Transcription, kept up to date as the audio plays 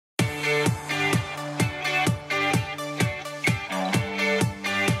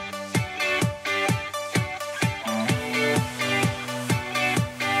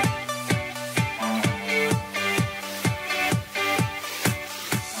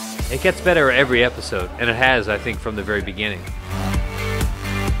It gets better every episode, and it has, I think, from the very beginning.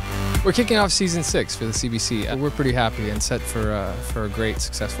 We're kicking off season 6 for the CBC. We're pretty happy and set for a great,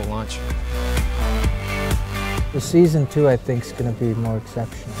 successful launch. The season 2, I think, is going to be more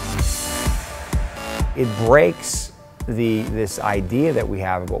exceptional. It breaks this idea that we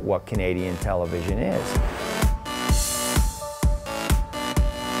have about what Canadian television is.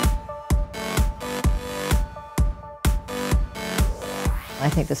 I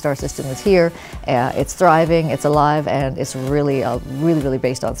think the star system is here, it's thriving, it's alive, and it's really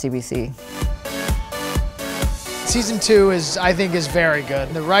based on CBC. Season 2 I think is very good.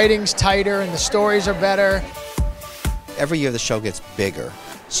 The writing's tighter and the stories are better. Every year the show gets bigger,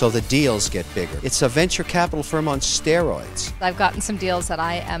 so the deals get bigger. It's a venture capital firm on steroids. I've gotten some deals that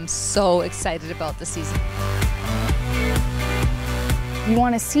I am so excited about this season. You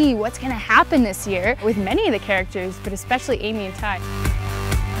want to see what's going to happen this year with many of the characters, but especially Amy and Ty.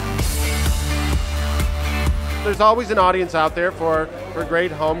 There's always an audience out there for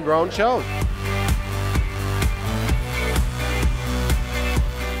great homegrown shows.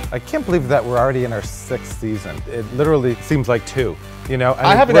 I can't believe that we're already in our 6th season. It literally seems like 2, you know?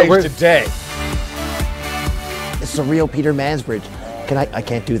 I haven't aged a day. This is a real Peter Mansbridge. I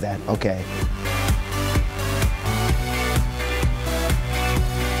can't do that, okay.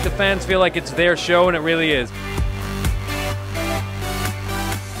 The fans feel like it's their show, and it really is.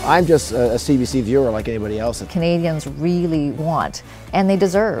 I'm just a CBC viewer like anybody else. Canadians really want, and they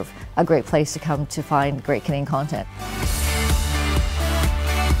deserve, a great place to come to find great Canadian content.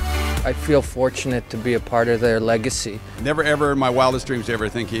 I feel fortunate to be a part of their legacy. Never ever in my wildest dreams ever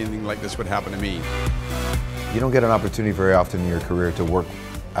think anything like this would happen to me. You don't get an opportunity very often in your career to work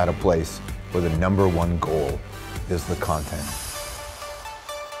at a place where the #1 goal is the content.